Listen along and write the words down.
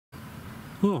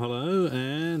Well, hello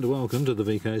and welcome to the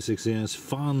VK60S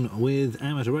Fun with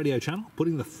Amateur Radio channel,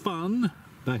 putting the fun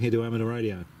back into amateur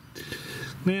radio.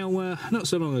 Now, not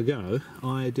so long ago,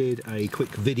 I did a quick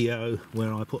video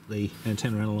where I put the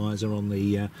antenna analyzer on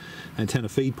the antenna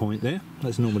feed point there.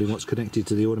 That's normally what's connected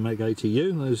to the automatic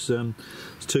ATU. There's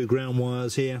two ground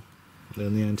wires here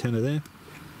and the antenna there.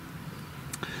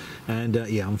 And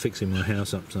yeah, I'm fixing my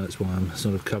house up, so that's why I'm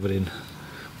sort of covered in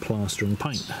plaster and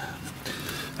paint.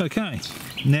 Okay,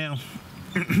 now,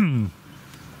 and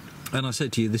I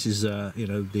said to you, this is, you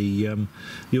know, the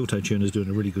auto-tuner is doing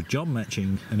a really good job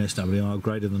matching an SWR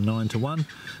greater than 9 to 1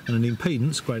 and an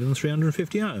impedance greater than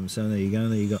 350 ohms. So there you go,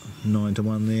 there you got 9 to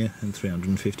 1 there and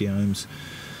 350 ohms.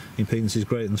 Impedance is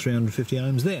greater than 350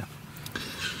 ohms there.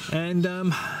 And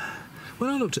when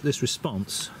I looked at this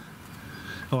response,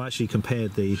 I actually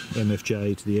compared the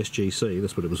MFJ to the SGC.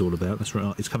 That's what it was all about. That's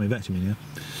right, it's coming back to me now.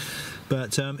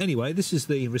 But anyway, this is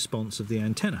the response of the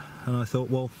antenna, and I thought,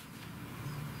 well,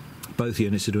 both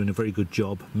units are doing a very good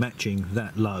job matching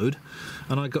that load,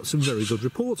 and I got some very good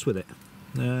reports with it.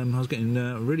 I was getting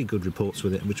really good reports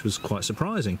with it, which was quite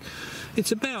surprising.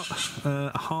 It's about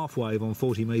a half wave on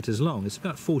 40 metres long. It's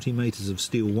about 40 metres of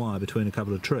steel wire between a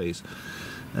couple of trees.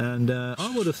 And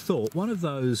I would have thought one of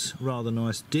those rather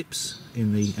nice dips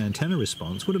in the antenna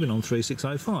response would have been on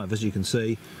 3605. As you can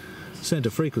see, centre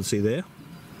frequency there,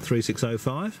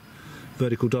 3605,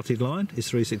 vertical dotted line is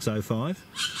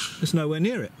 3605. It's nowhere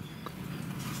near it.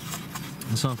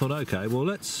 And so I thought, okay, well,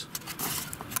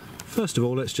 first of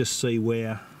all, let's just see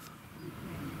where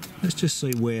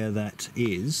that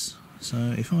is. So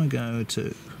if I go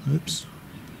to, oops,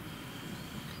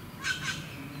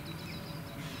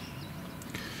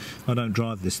 I don't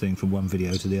drive this thing from one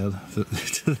video to the other, to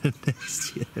the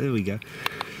next. Yeah, there we go,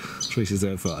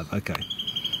 3605, okay.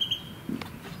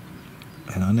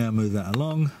 And I now move that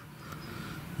along.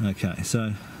 Okay,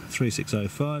 so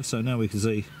 3605, so now we can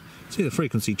see the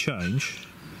frequency change.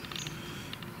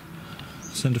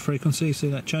 Centre frequency, see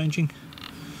that changing?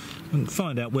 And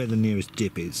find out where the nearest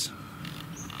dip is.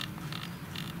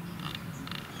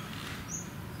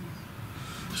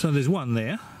 So there's one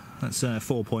there, that's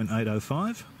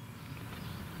 4.805.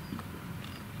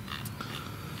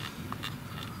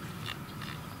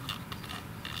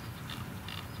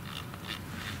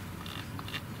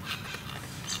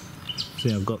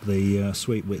 See, I've got the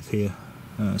sweep width here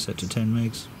set to 10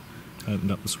 megs. Opened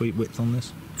up the sweep width on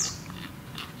this.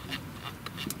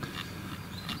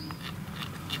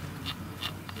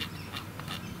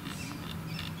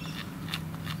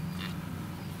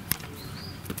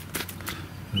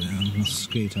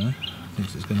 Mosquito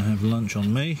thinks it's going to have lunch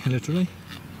on me, literally.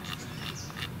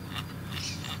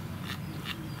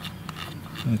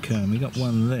 Okay, and we got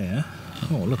one there.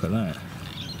 Oh, look at that.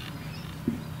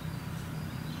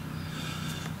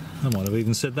 I might have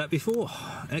even said that before.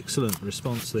 Excellent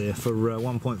response there for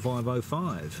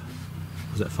 1.505.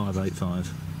 Was that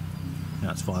 585?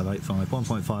 No, it's 585.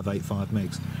 1.585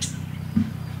 megs.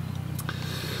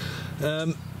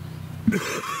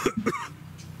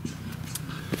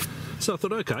 So I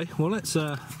thought, okay, well let's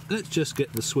just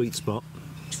get the sweet spot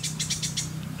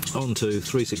onto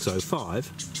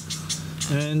 3605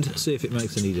 and see if it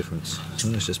makes any difference. So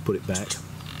let's just put it back.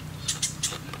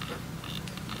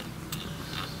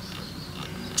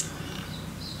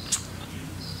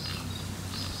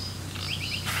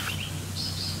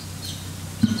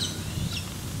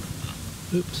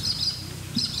 Oops.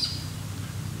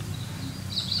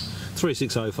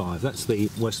 3605, that's the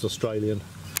West Australian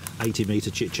 80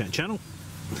 metre chit chat channel.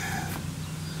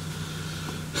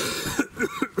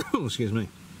 Oh, excuse me.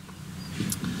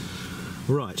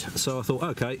 Right, so I thought,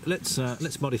 okay, let's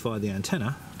modify the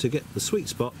antenna to get the sweet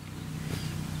spot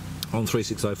on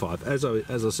 3605.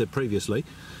 As I said previously,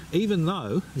 even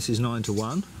though this is 9 to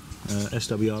 1,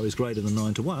 SWR is greater than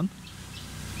 9 to 1,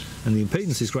 and the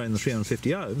impedance is greater than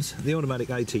 350 ohms, the automatic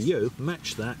ATU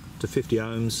matched that to 50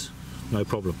 ohms, no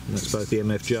problem. And that's both the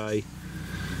MFJ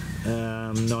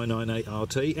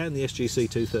 998RT and the SGC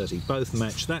 230. Both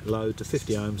match that load to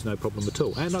 50 ohms, no problem at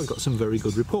all. And I've got some very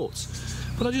good reports.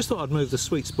 But I just thought I'd move the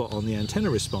sweet spot on the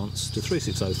antenna response to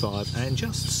 3605 and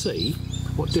just see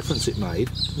what difference it made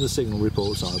to the signal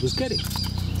reports I was getting.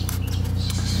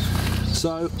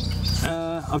 So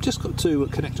I've just got to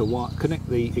connect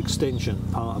the extension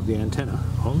part of the antenna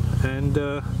on and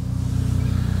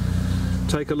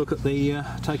take a look at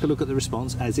the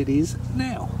response as it is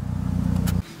now.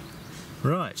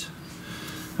 Right.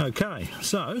 Okay.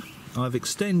 So I've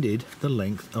extended the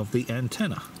length of the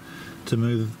antenna to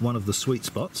move one of the sweet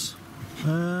spots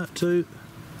to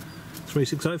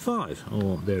 3605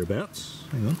 or thereabouts.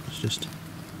 Hang on. Let's just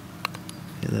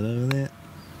get that over there.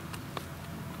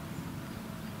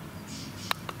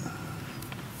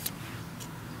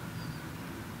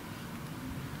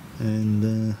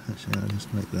 And actually I'll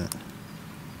just make that.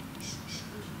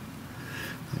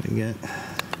 There we go.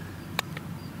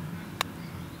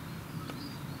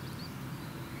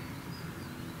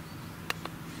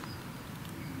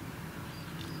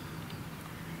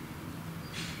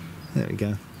 There we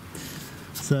go.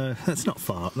 So that's not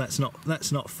far. That's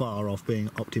not far off being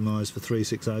optimised for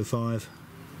 3605.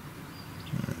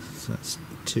 So that's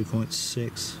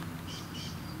 2.6.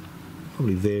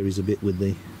 Probably varies a bit with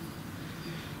the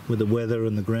weather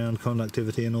and the ground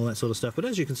conductivity and all that sort of stuff. But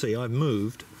as you can see, I've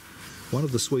moved one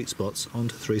of the sweet spots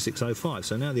onto 3605.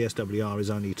 So now the SWR is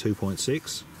only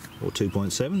 2.6 or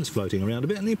 2.7. It's floating around a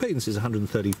bit, and the impedance is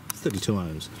 32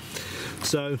 ohms.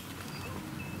 So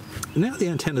now the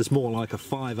antenna's more like a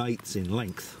 5/8 in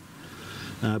length,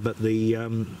 but the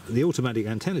automatic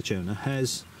antenna tuner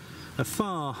has a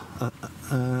far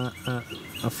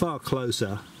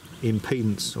closer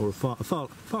impedance, or a far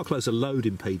closer load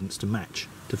impedance to match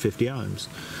to 50 ohms.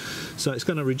 So it's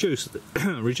going to reduce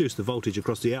the voltage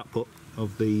across the output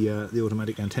of the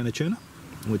automatic antenna tuner,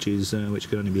 which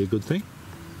could only be a good thing.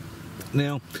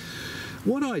 Now,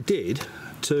 what I did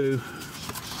to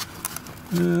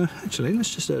actually,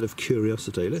 let's just, out of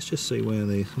curiosity, let's just see where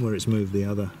it's moved the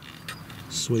other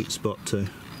sweet spot to.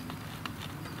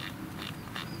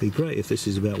 Be great if this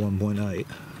is about 1.8.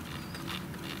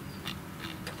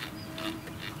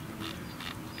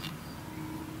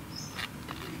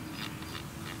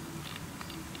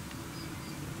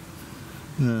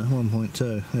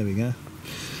 1.2, there we go.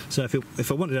 So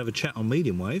if I wanted to have a chat on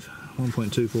medium wave,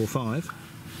 1.245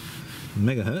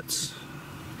 megahertz,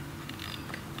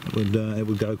 it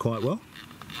would go quite well.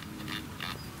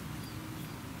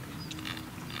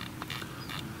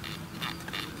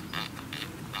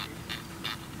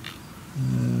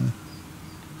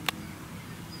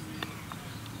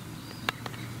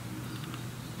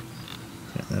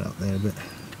 Get that up there a bit.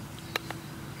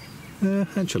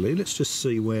 Actually, let's just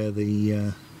see where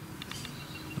the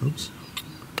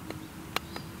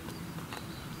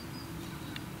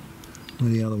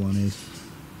where the other one is.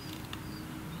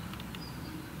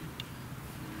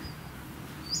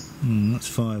 That's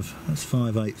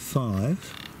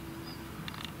 585.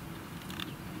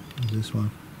 Where's this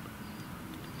one?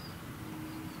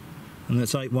 And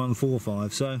that's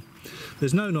 8145. So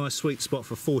there's no nice sweet spot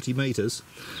for 40 meters.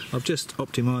 I've just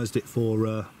optimised it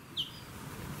for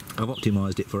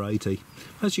 80.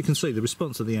 As you can see, the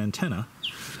response of the antenna,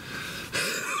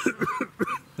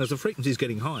 as the frequency is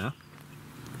getting higher,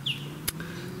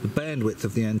 the bandwidth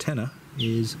of the antenna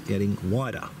is getting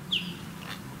wider.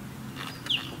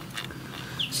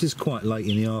 This is quite late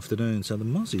in the afternoon, so the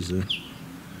mozzies are,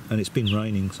 and it's been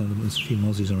raining, so there's a few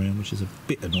mozzies around, which is a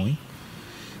bit annoying.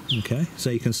 Okay, so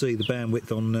you can see the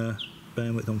bandwidth on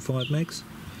 5 megs.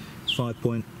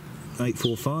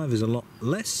 5.845 is a lot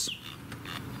less.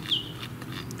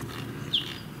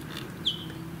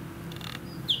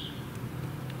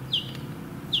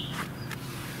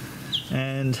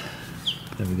 And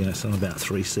there we go, it's on about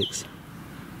 3.6.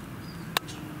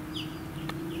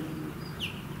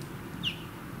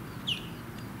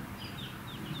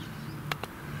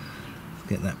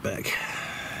 Get that back.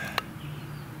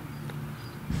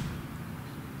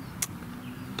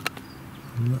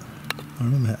 I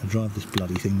remember how to drive this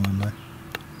bloody thing one day.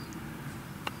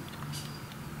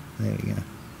 There we go.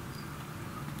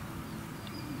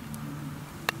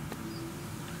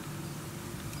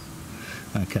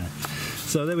 Okay,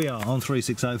 so there we are on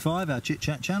 3605, our chit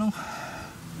chat channel,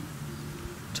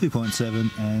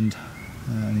 2.7 and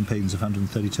an impedance of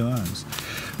 132 ohms.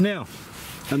 Now,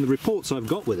 and the reports I've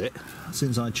got with it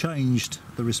since I changed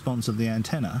the response of the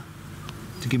antenna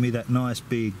to give me that nice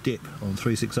big dip on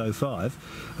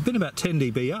 3605, I've been about 10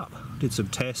 dB up. Did some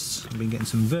tests, I've been getting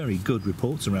some very good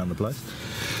reports around the place.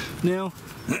 Now,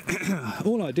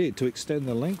 all I did to extend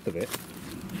the length of it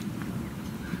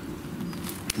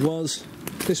was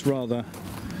this rather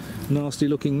nasty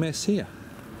looking mess here.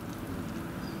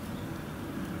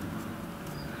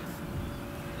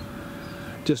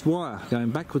 Just wire going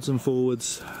backwards and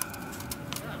forwards,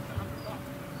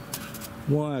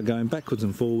 wire going backwards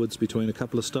and forwards between a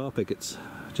couple of star pickets,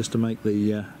 just to make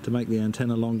the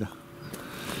antenna longer.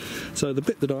 So the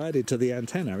bit that I added to the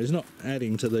antenna is not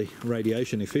adding to the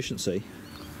radiation efficiency.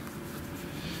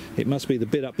 It must be the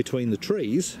bit up between the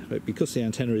trees, but because the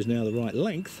antenna is now the right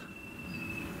length,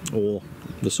 or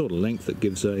the sort of length that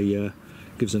gives a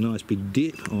nice big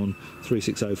dip on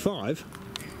 3605,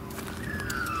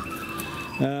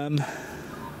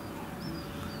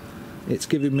 it's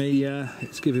giving me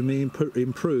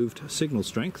improved signal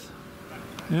strength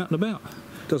out and about.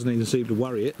 doesn't even seem to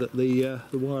worry it that the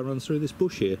wire runs through this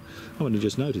bush here. I only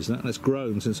just noticed that. That's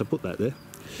grown since I put that there.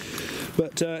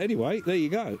 But anyway, there you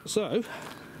go. So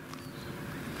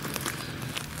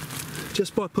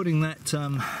just by putting that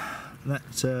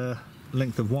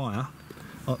length of wire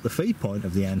at the feed point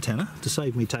of the antenna, to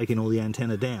save me taking all the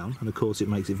antenna down, and of course it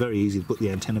makes it very easy to put the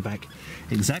antenna back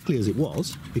exactly as it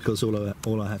was, because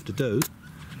all I have to do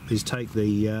is take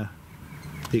the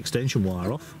extension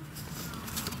wire off.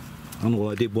 And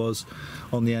all I did was,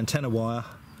 on the antenna wire,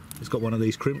 it's got one of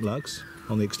these crimp lugs.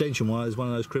 On the extension wire is one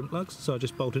of those crimp lugs, so I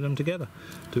just bolted them together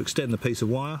to extend the piece of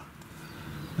wire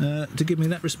to give me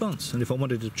that response. And if I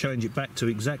wanted to change it back to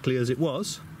exactly as it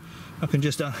was, I can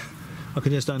just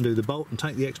undo the bolt and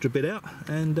take the extra bit out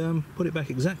and put it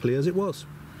back exactly as it was.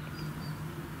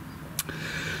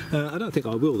 I don't think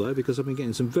I will though, because I've been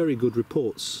getting some very good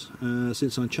reports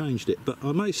since I changed it, but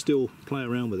I may still play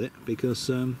around with it,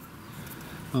 because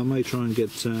I may try and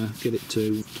get it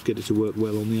to work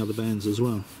well on the other bands as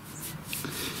well.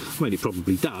 I mean, it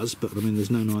probably does, but I mean,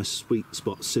 there's no nice sweet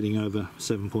spot sitting over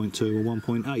 7.2 or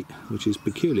 1.8, which is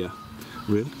peculiar,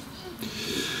 really.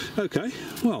 Okay,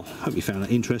 well, hope you found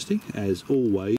that interesting, as always.